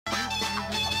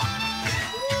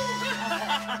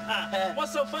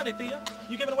What's so funny, Thea?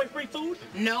 You giving away free food?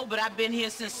 No, but I've been here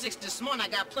since 6 this morning. I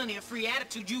got plenty of free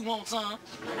attitude. You want some?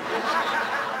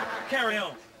 Carry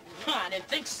on. I didn't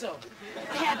think so.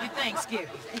 Happy Thanksgiving.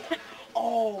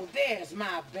 Oh, there's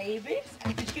my baby.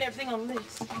 Did you get everything on the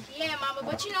list? Yeah, Mama,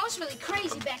 but you know, it's really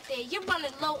crazy back there. You're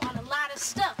running low on a lot of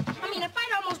stuff. I mean, the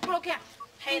fight almost broke out.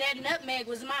 Hey, that nutmeg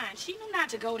was mine. She knew not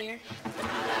to go there.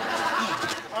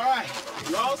 All right,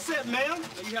 you all set, ma'am?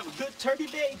 You have a good turkey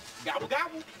day. Gobble,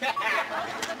 gobble.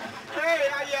 Hey,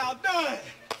 how y'all doing?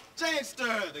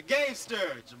 Jamester, the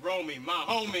gangster, Jerome, my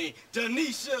homie,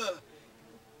 Danesha.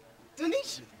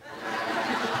 Danesha.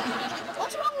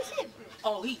 What's wrong with him?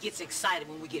 Oh, he gets excited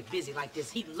when we get busy like this.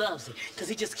 He loves it, because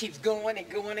he just keeps going and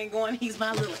going and going. He's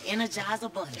my little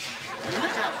Energizer bunny. And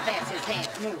look how fast his hands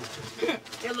move.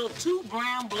 They're little two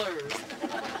brown blurs.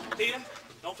 Thea,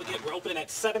 don't forget, we're opening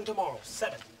at 7 tomorrow.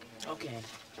 7. Okay.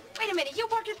 Wait a minute, you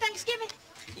working Thanksgiving?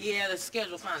 Yeah, the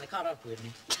schedule finally caught up with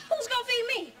me. Who's gonna feed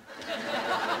me?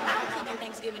 I'm cooking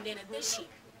Thanksgiving dinner this year.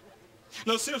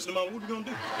 No, seriously, Mama, what are we gonna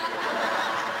do?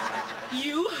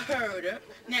 You heard her.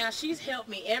 Now, she's helped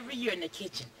me every year in the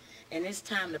kitchen. And it's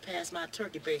time to pass my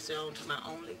turkey baster on to my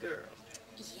only girl.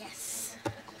 Yes.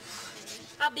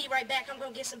 I'll be right back. I'm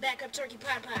gonna get some backup turkey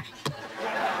pot pie.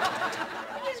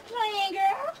 I'm just playing,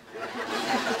 girl.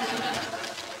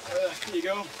 Here you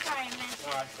go. All right, man.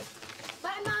 All right.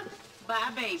 Bye, Mama.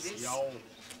 Bye, babies. Y'all.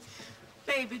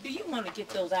 Baby, do you want to get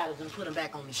those items and put them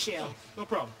back on the shelf? No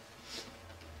problem.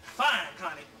 Fine,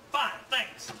 Connie. Fine,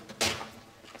 thanks.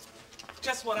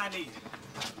 Just what I need.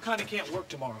 Connie can't work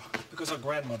tomorrow because her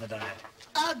grandmother died.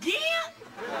 Again?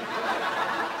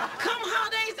 Come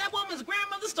holidays, that woman's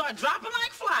grandmother start dropping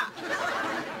like flies.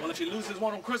 Well, if she loses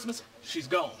one on Christmas, she's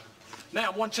gone.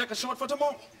 Now I'm one checker short for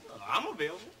tomorrow. I'm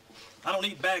available. I don't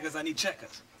need baggers, I need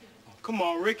checkers. Oh, come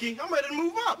on, Ricky. I'm ready to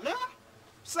move up now.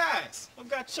 Besides, I've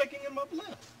got checking in my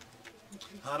blood.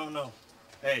 I don't know.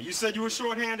 Hey, you said you were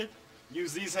short-handed?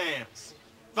 Use these hands.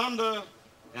 Thunder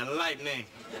and lightning.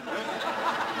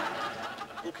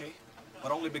 Okay,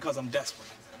 but only because I'm desperate.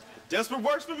 Desperate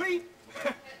works for me.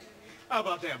 How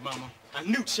about that, Mama? A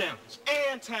new challenge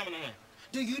and time and a half.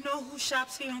 Do you know who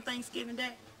shops here on Thanksgiving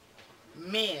Day?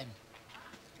 Men.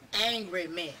 Angry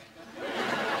men.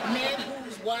 Men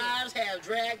whose wives have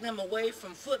dragged them away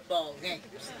from football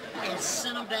games and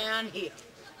sent them down here.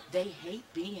 They hate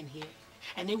being here.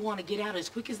 And they want to get out as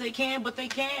quick as they can, but they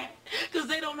can't, because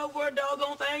they don't know where a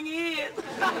doggone thing is.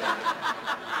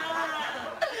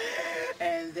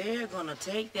 And they're going to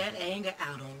take that anger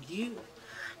out on you,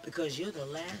 because you're the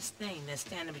last thing that's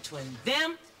standing between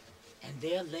them and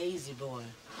their lazy boy.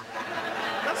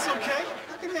 That's okay.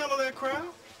 I can handle that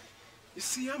crowd. You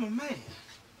see, I'm a man.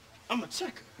 I'm a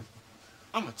checker.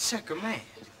 I'm a checker man.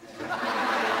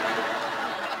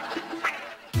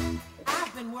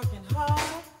 I've been working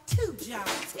hard, 2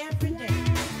 jobs every day,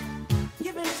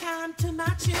 giving time to my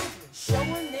children,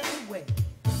 showing them the way.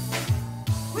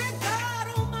 With God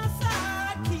on my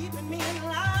side, keeping me in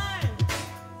line,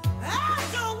 I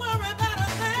don't worry about a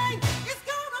thing. It's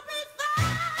gonna be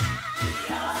fine.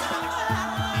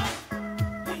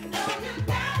 You know you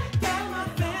got it. Got my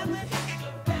family,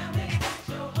 got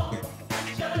your home, got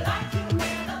your life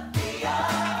together.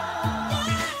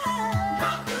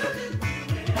 How could you do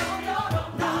it on your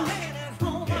own? No man at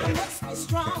home, I must be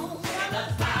strong.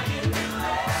 That's how you do it.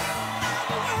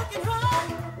 I've been working hard,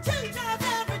 2 jobs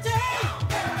every day,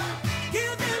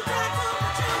 giving back to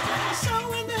my children,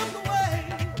 showing them the way.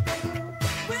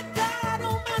 With God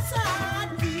on my side,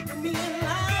 keeping me in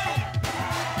line,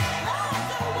 I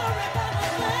don't worry about a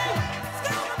thing. It's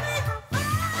gonna be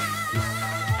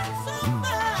fine, so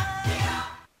fine.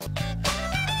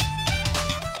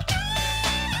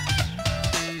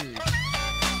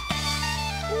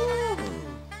 Ooh,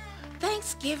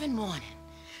 Thanksgiving morning.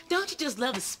 Don't you just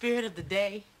love the spirit of the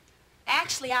day?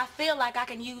 Actually, I feel like I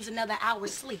can use another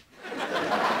hour's sleep.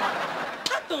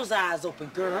 Cut those eyes open,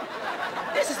 girl.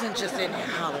 This isn't just any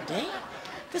holiday.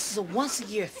 This is a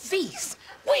once-a-year feast.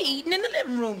 We're eating in the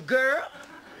living room, girl.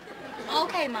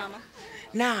 Okay, Mama.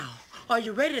 Now, are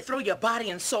you ready to throw your body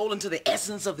and soul into the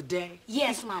essence of the day?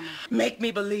 Yes, Mama. Make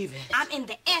me believe it. I'm in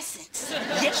the essence.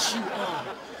 Yes, you are.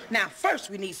 Now, first,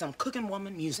 we need some cooking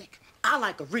woman music. I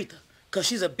like Aretha, because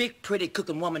she's a big, pretty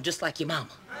cooking woman just like your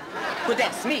mama. But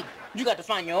that's me. You got to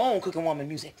find your own cooking woman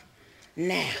music.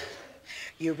 Now,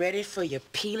 you ready for your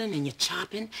peeling and your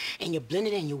chopping and your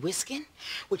blending and your whisking?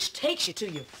 Which takes you to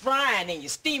your frying and your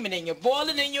steaming and your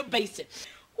boiling and your basting.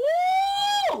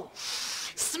 Woo!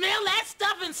 Smell that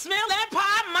stuff and smell that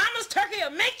pie. Mama's turkey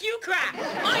will make you cry.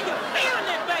 Are you feeling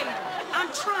it, baby?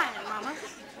 I'm trying, Mama.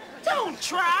 Don't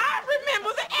try. Remember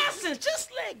the nonsense. Just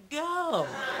let go.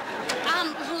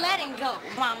 I'm letting go,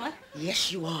 Mama.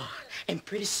 Yes, you are. And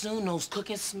pretty soon those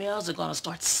cooking smells are gonna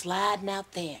start sliding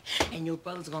out there. And your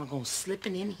brothers are gonna go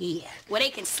slipping in here. Well, they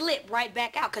can slip right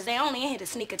back out because they only in here to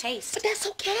sneak a taste. But that's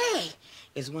okay.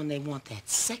 It's when they want that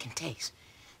second taste.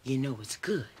 You know it's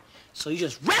good. So you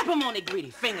just wrap them on their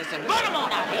greedy fingers and run them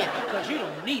on out here because you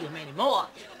don't need them anymore.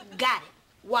 Got it.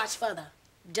 Watch for the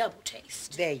double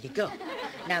taste. There you go.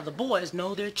 Now, the boys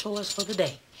know their chores for the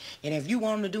day. And if you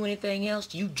want them to do anything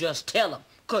else, you just tell them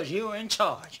because you're in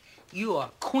charge. You are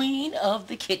queen of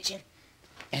the kitchen.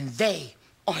 And they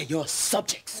are your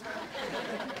subjects.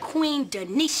 Queen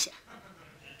Danesha.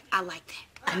 I like that.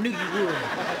 I knew you would.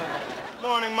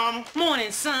 Morning, Mama.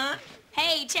 Morning, son.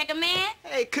 Hey, checker man.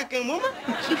 Hey, cooking woman.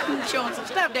 You showing some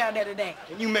stuff down there today.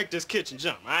 You make this kitchen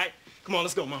jump, all right? Come on,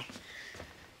 let's go, Mom.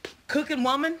 Cooking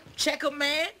woman, checker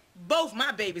man, both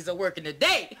my babies are working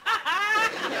today.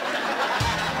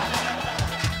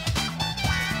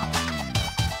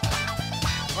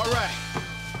 All right.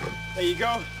 There you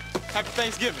go. Happy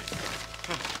Thanksgiving.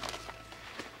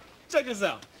 Check this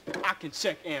out. I can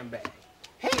check and bag.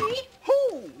 Hey,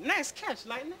 whoo, nice catch,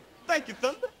 Lightning. Thank you,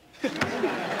 Thunder.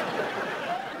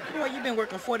 Boy, you've been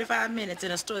working 45 minutes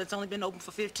in a store that's only been open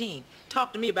for 15.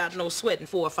 Talk to me about no sweat in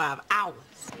 4 or 5 hours.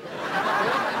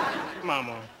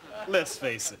 Mama, let's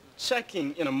face it.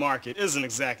 Checking in a market isn't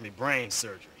exactly brain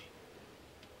surgery.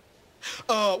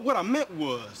 What I meant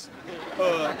was,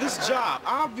 this job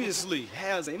obviously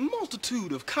has a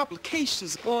multitude of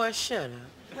complications. Boy, shut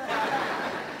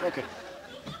up. Okay.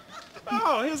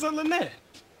 Oh, here's a Lynette.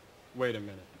 Wait a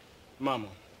minute. Mama,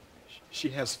 she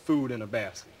has food in a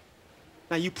basket.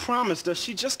 Now, you promised us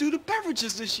she'd just do the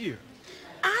beverages this year.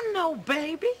 I know,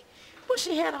 baby. But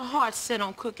she had her heart set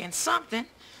on cooking something,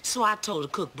 so I told her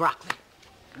to cook broccoli.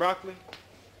 Broccoli?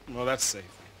 Well, that's safe.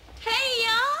 Hey,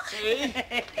 y'all.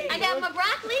 Hey. I got my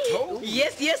broccoli. Oh.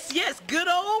 Yes, yes, yes. Good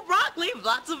old broccoli.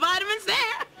 Lots of vitamins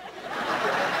there.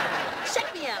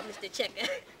 Check me out, Mr. Checker.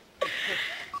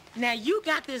 Now, you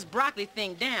got this broccoli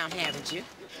thing down, haven't you?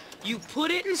 You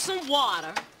put it in some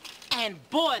water and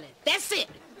boil it. That's it.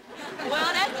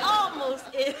 Well, that's almost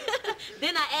it.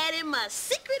 Then I add in my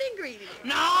secret ingredient.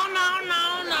 No.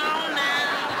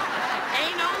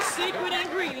 Ain't no secret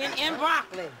ingredient in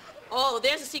broccoli. Oh,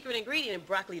 there's a secret ingredient in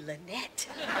broccoli Lynette.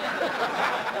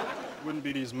 Wouldn't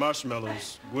be these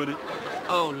marshmallows, would it?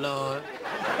 Oh, Lord.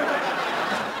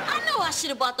 I know I should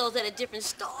have bought those at a different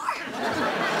store.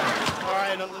 All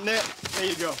right, Lynette, there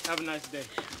you go. Have a nice day.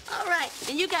 All right,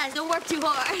 and you guys don't work too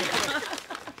hard.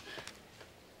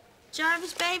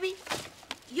 Jarvis, baby,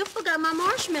 you forgot my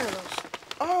marshmallows.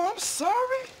 Oh, I'm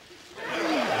sorry.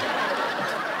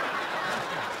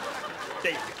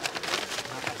 There you go.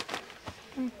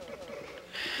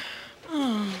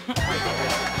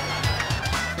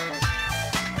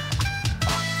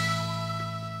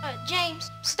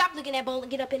 James, stop looking at that bowl and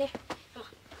get up in there. Come on.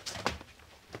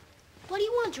 What do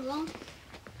you want, Jerome?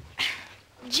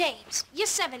 James, you're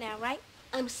 7 now, right?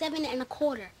 I'm 7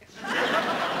 1/4.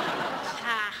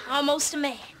 Ah, almost a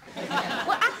man.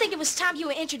 Well, I think it was time you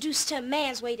were introduced to a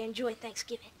man's way to enjoy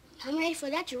Thanksgiving. I'm ready for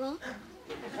that, Jerome.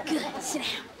 Good, sit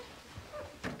down.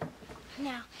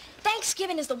 Now,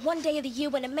 Thanksgiving is the one day of the year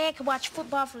when a man can watch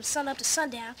football from sunup to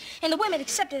sundown, and the women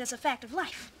accept it as a fact of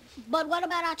life. But what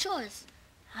about our chores?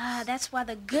 Ah, that's why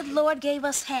the good Lord gave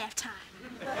us halftime.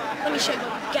 Let me show you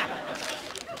what we got.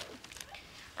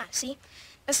 See?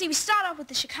 Now, see, we start off with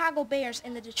the Chicago Bears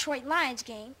and the Detroit Lions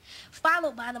game,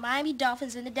 followed by the Miami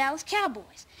Dolphins and the Dallas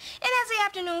Cowboys. And as the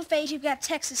afternoon fades, you've got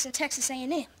Texas and Texas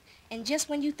A&M. And just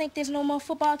when you think there's no more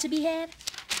football to be had,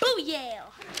 booyah!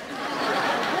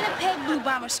 Winnipeg Blue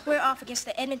Bombers square off against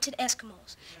the Edmonton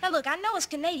Eskimos. Now, look, I know it's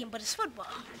Canadian, but it's football.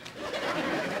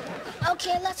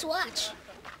 Okay, let's watch.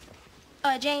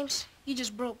 James, you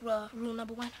just broke rule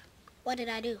number 1. What did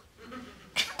I do?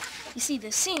 You see,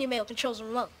 the senior male controls the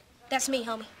remote. That's me,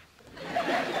 homie. Hey,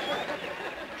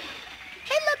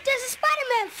 look, there's a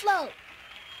Spider-Man float.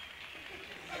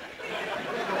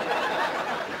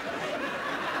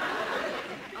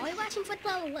 Are we watching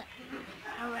football or what?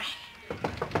 All right.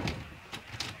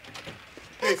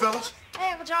 Hey, fellas.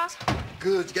 Hey, Uncle Charles.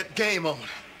 Good, you got the game on.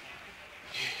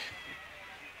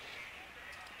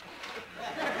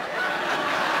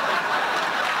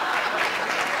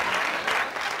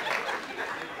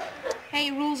 Hey,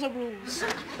 rules are rules. Is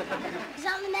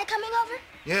Aunt Lynette coming over?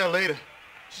 Yeah, later.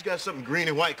 She's got something green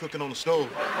and white cooking on the stove.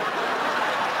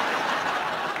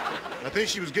 I think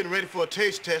she was getting ready for a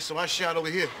taste test, so I shot over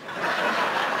here.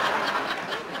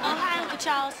 Oh, hi, Uncle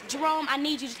Charles. Jerome, I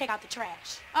need you to take out the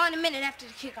trash. Oh, in a minute after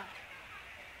the kickoff.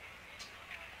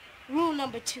 Rule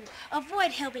number 2,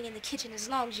 avoid helping in the kitchen as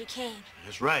long as you can.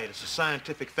 That's right. It's a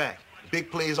scientific fact. Big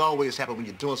plays always happen when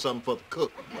you're doing something for the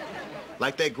cook.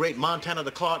 Like that great Montana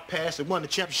to Clark pass that won the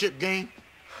championship game.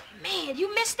 Man,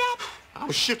 you missed that? I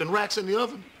was shifting racks in the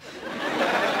oven.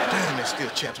 Damn, that still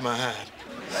chaps my hide.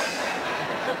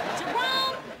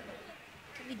 Jerome,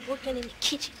 we working in the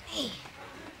kitchen, man.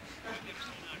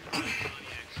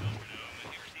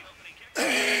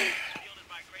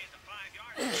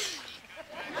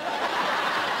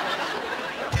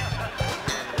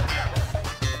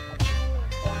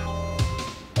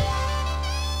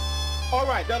 All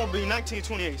right, that'll be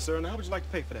 $19.28, sir. Now, how would you like to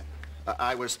pay for that?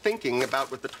 I was thinking about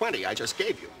with the 20 I just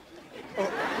gave you.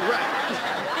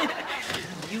 Right.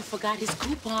 You forgot his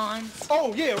coupons.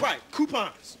 Oh, yeah, right.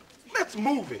 Coupons. Let's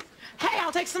move it. Hey,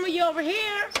 I'll take some of you over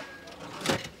here.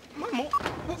 Mama,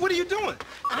 what are you doing?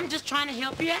 I'm just trying to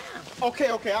help you out. Okay,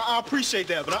 I appreciate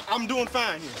that, but I'm doing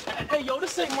fine here. Hey, yo,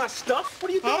 this ain't my stuff.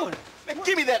 What are you doing? Man,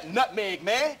 give me that nutmeg,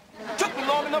 man. Took me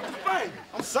long enough to find it.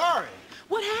 I'm sorry.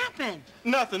 What happened?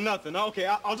 Nothing. Okay,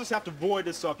 I'll just have to void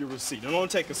this off your receipt. It'll only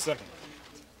take a second.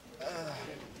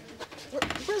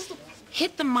 Where's the...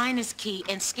 Hit the minus key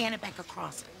and scan it back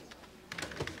across.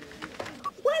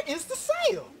 Where is the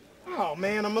sale? Oh,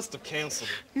 man, I must have canceled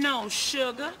it. No,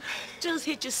 sugar. Just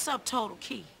hit your subtotal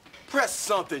key. Press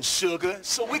something, sugar,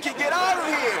 so we can get out of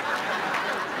here.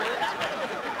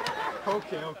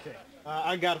 Okay.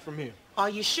 I got it from here. Are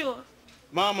you sure?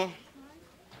 Mama.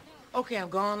 Okay, I'm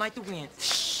gone like the wind.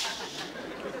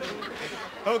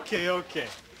 Okay.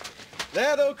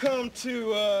 That'll come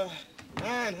to,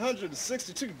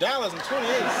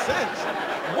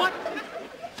 $962.28. What?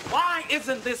 Why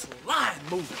isn't this line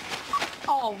moving?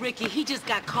 Oh, Ricky, he just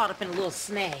got caught up in a little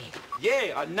snag.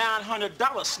 Yeah, a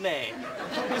 $900 snag.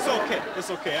 It's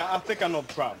okay. I think I know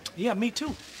the problem. Yeah, me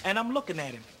too. And I'm looking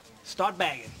at him. Start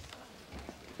bagging.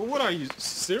 Well, what are you,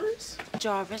 serious?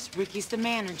 Jarvis, Ricky's the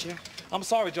manager. I'm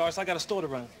sorry, Jarvis. I got a store to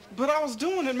run. But I was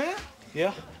doing it, man.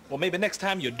 Yeah? Well, maybe next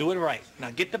time you'll do it right.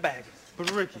 Now get the bag. But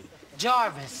Ricky.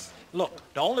 Jarvis. Look,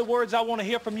 the only words I want to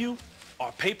hear from you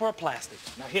are paper or plastic.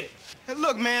 Now hit it. Hey,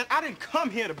 look, man, I didn't come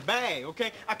here to bag,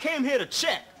 okay? I came here to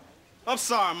check. I'm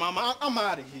sorry, Mama. I'm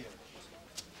out of here.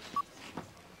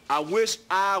 I wish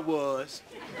I was.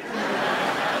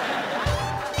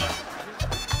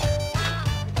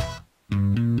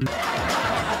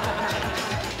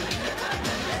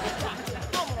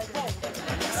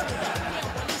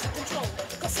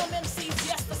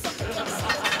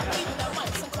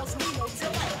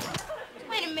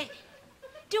 Wait a minute.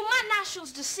 Do my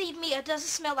nostrils deceive me, or does it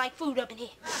smell like food up in here?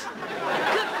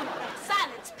 Good food.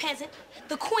 Silence, peasant.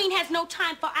 The queen has no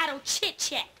time for idle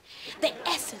chit-chat. The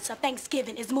essence of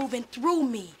Thanksgiving is moving through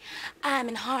me. I am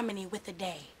in harmony with the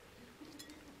day.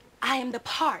 I am the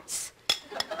parts.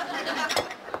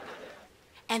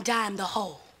 And I am the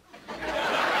whole.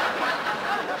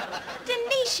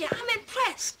 Danesha, I'm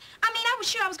impressed. I mean, I was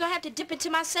sure I was going to have to dip into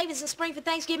my savings and spring for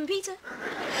Thanksgiving pizza.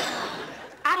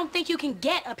 I don't think you can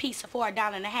get a pizza for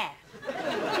 $1.50.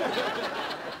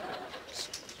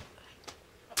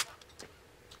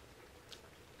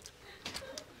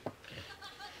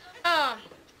 I'm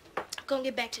gonna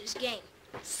get back to this game.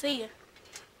 See ya.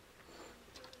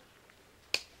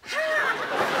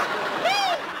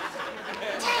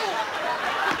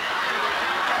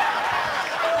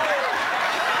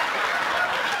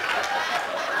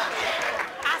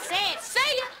 I said,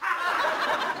 see ya.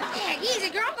 Yeah, easy,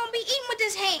 girl. I'm gonna be eating with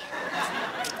this hand.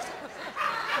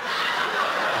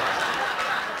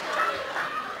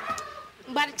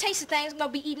 By the taste of things, I'm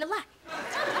gonna be eating a lot.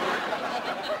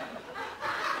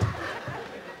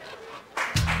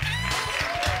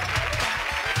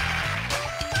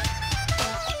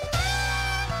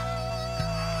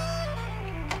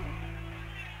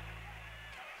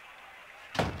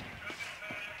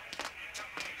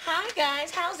 Hi,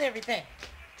 guys. How's everything?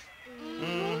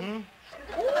 Mm-hmm.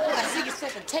 Ooh, I see you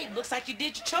set the tape. Looks like you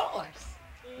did your chores.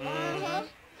 Mm-hmm.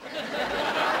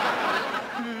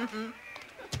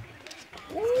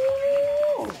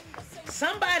 Ooh,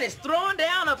 somebody's throwing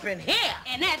down up in here.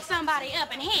 And that somebody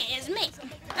up in here is me.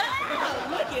 Oh,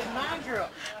 look at my girl.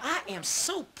 I am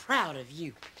so proud of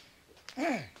you.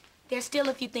 There's still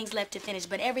a few things left to finish,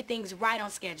 but everything's right on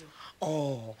schedule.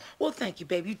 Oh, well, thank you,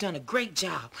 baby. You've done a great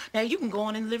job. Now, you can go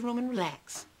on in the living room and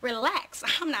relax. Relax.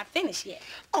 I'm not finished yet.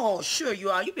 Oh, sure you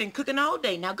are. You've been cooking all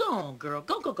day. Now, go on, girl.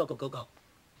 Go.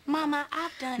 Mama,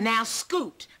 I've done... Now,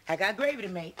 scoot. I got gravy to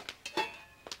make.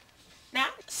 Now,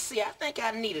 see, I think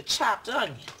I need a chopped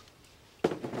onion.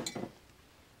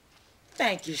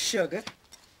 Thank you, sugar.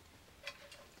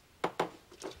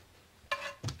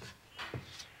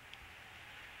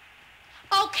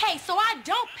 Okay, so I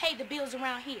don't pay the bills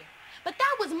around here. But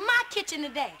that was my kitchen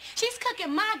today. She's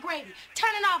cooking my gravy,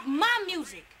 turning off my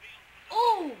music.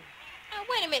 Ooh.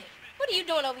 Wait a minute. What are you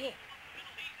doing over here?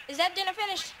 Is that dinner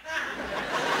finished?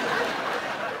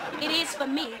 It is for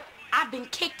me. I've been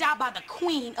kicked out by the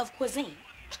queen of cuisine.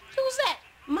 Who's that?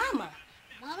 Mama.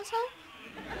 Mama's home?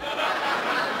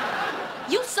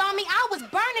 You saw me. I was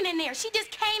burning in there. She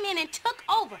just came in and took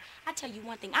over. I tell you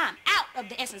one thing. I'm out of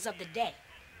the essence of the day.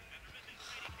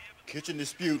 Kitchen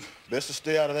dispute. Best to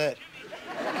stay out of that.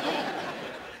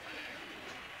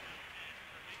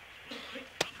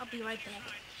 I'll be right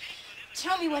back.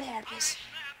 Tell me what happens.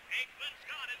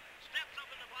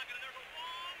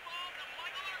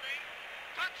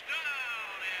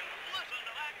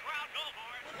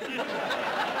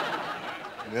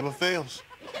 Never fails.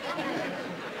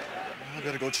 I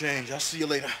better go change. I'll see you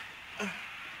later. Bye,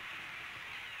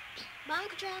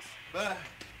 Uncle Charles. Bye.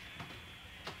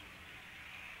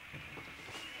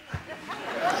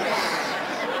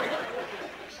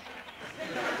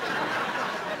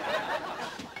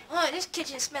 Oh, this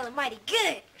kitchen's smelling mighty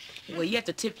good. Well, you have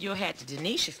to tip your hat to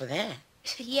Danesha for that.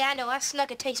 Yeah, I know. I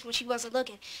snuck a taste when she wasn't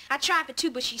looking. I tried for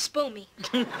 2, but she spooned me.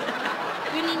 You need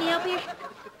any help here?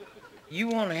 You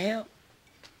want to help?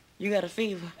 You got a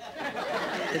fever?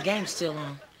 The game's still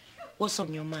on. What's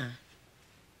on your mind?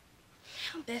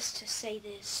 How best to say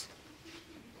this?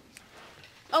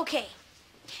 Okay,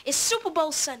 it's Super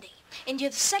Bowl Sunday, and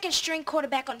you're the second-string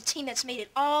quarterback on a team that's made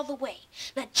it all the way.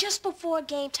 Now, just before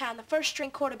game time, the first-string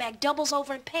quarterback doubles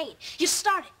over in pain. You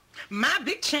started. My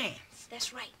big chance.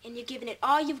 That's right, and you're giving it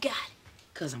all you've got.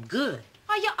 'Cause I'm good.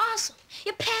 Oh, you're awesome.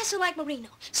 You're passing like Marino,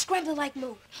 scrambling like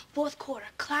Moon. Fourth quarter,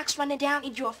 clock's running down,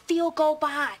 and you're a field goal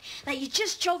behind. Now, you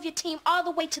just drove your team all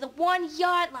the way to the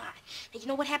 1-yard line. Now, you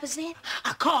know what happens then?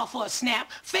 I call for a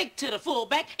snap, fake to the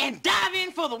fullback, and dive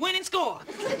in for the winning score.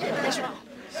 That's wrong.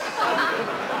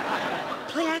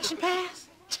 Play action pass?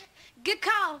 Good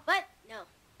call, but no.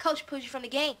 Coach pulls you from the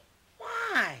game.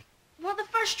 Why? Well, the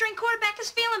first-string quarterback is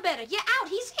feeling better. You're out.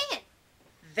 He's in.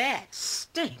 That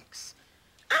stinks.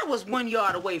 I was 1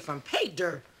 yard away from pay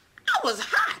dirt. I was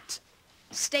hot.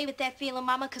 Stay with that feeling,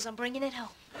 Mama, because I'm bringing it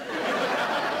home.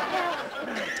 Now,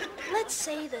 let's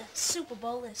say the Super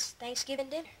Bowl is Thanksgiving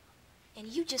dinner, and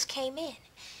you just came in.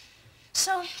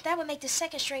 So that would make the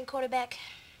second-string quarterback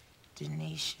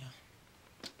Danesha.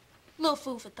 little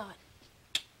food for thought.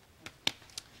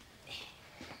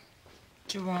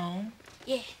 Jerome.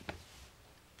 Yeah.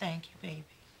 Thank you, baby.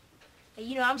 Hey,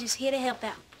 you know, I'm just here to help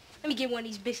out. Let me get one of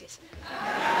these biscuits. Boy,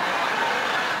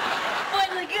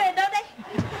 look good, don't they?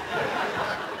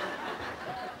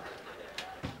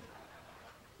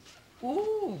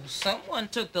 Ooh, someone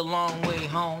took the long way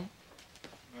home.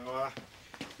 Well, I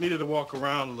needed to walk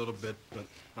around a little bit, but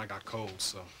I got cold,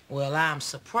 so. Well, I'm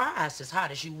surprised as hot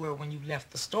as you were when you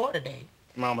left the store today.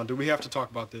 Mama, do we have to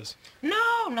talk about this?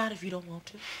 No, not if you don't want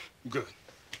to. Good.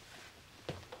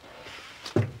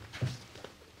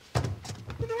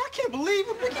 You know, I can't believe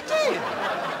what Ricky did.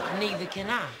 Neither can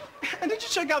I. And did you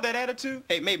check out that attitude?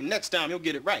 Hey, maybe next time you'll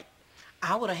get it right.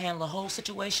 I would have handled the whole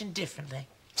situation differently.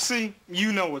 See,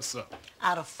 you know what's up.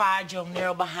 I'd have fired your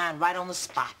narrow behind right on the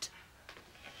spot.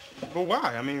 But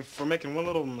why? I mean, for making one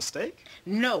little mistake?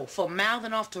 No, for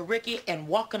mouthing off to Ricky and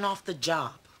walking off the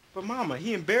job. But, Mama,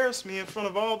 he embarrassed me in front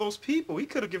of all those people. He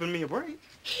could have given me a break.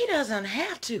 He doesn't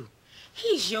have to.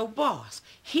 He's your boss.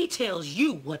 He tells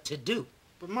you what to do.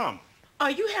 But, Mama... Are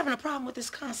you having a problem with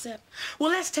this concept? Well,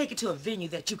 let's take it to a venue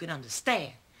that you can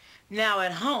understand. Now,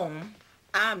 at home,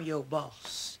 I'm your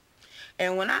boss.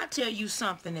 And when I tell you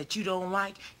something that you don't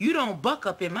like, you don't buck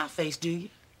up in my face, do you?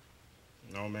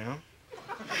 No, ma'am.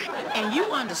 And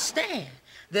you understand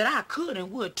that I could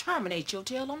and would terminate your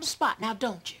tail on the spot, now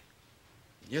don't you?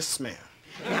 Yes, ma'am.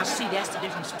 Now, see, that's the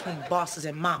difference between bosses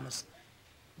and mamas.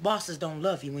 Bosses don't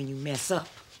love you when you mess up.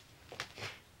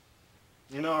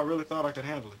 You know, I really thought I could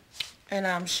handle it. And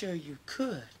I'm sure you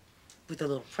could, with a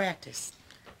little practice.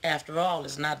 After all,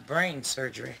 it's not brain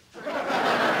surgery.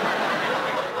 I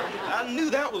knew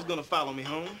that was gonna follow me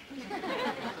home.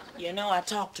 You know, I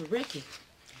talked to Ricky,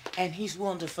 and he's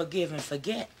willing to forgive and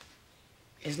forget,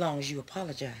 as long as you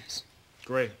apologize.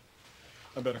 Great.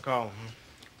 I better call him, huh?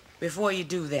 Before you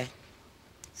do that,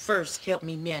 first help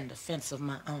me mend a fence of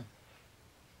my own.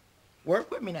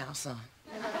 Work with me now, son.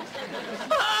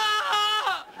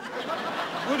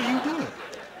 What are you doing?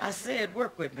 I said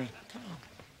work with me. Come on.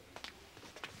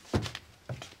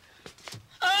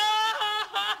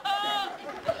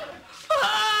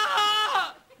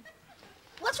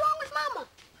 What's wrong with Mama?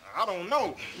 I don't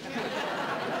know.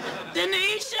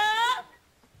 Danesha!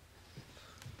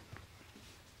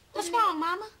 What's wrong,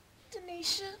 Mama?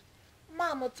 Danesha,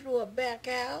 Mama Mama threw her back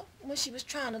out when she was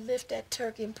trying to lift that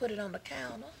turkey and put it on the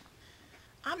counter.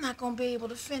 I'm not gonna be able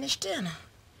to finish dinner.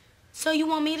 So you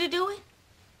want me to do it?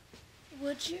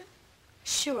 Would you?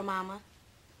 Sure, Mama.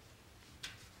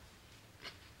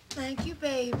 Thank you,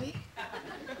 baby.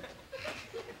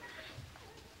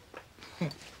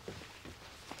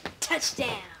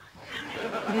 Touchdown.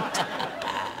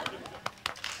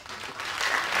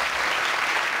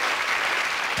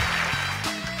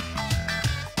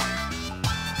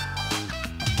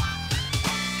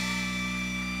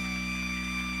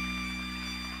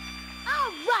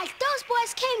 All right, those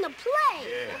boys came to play.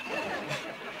 Yeah.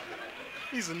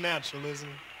 He's a natural, isn't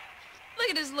he? Look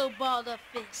at his little balled up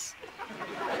fist.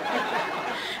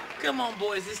 Come on,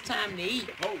 boys, it's time to eat.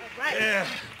 Oh, Right. yeah.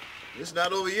 It's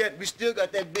not over yet. We still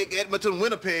got that big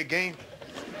Edmonton-Winnipeg game.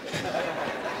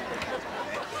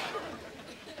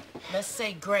 Let's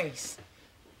say grace.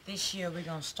 This year we're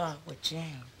gonna start with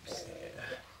James.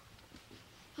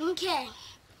 Okay.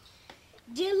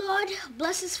 Dear Lord,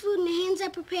 bless this food in the hands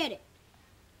that prepared it.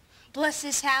 Bless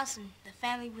this house and the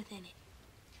family within it.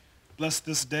 Bless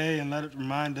this day and let it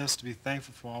remind us to be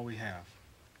thankful for all we have.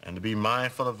 And to be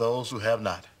mindful of those who have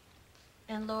not.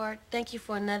 And Lord, thank you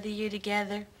for another year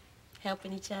together,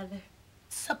 helping each other.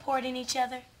 Supporting each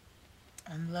other.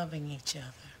 And loving each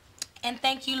other. And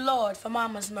thank you, Lord, for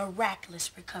Mama's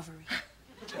miraculous recovery.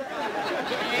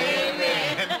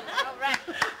 Amen. All right,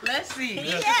 let's see.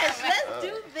 Yes, let's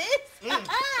do this.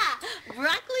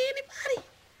 Broccoli, anybody?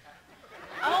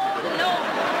 Oh, no.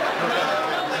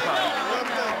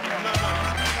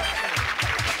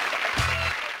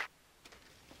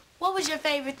 What was your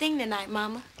favorite thing tonight,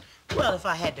 Mama? Well, if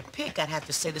I had to pick, I'd have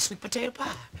to say the sweet potato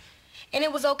pie. And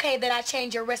it was okay that I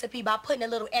changed your recipe by putting a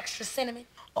little extra cinnamon?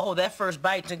 Oh, that first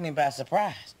bite took me by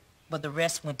surprise. But the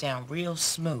rest went down real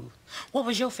smooth. What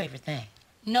was your favorite thing?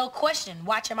 No question,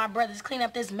 watching my brothers clean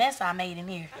up this mess I made in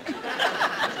here.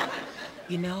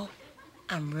 You know,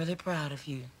 I'm really proud of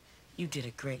you. You did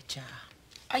a great job.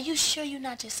 Are you sure you're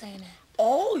not just saying that?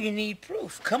 Oh, you need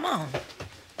proof. Come on.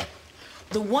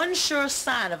 The one sure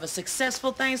sign of a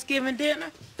successful Thanksgiving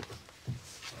dinner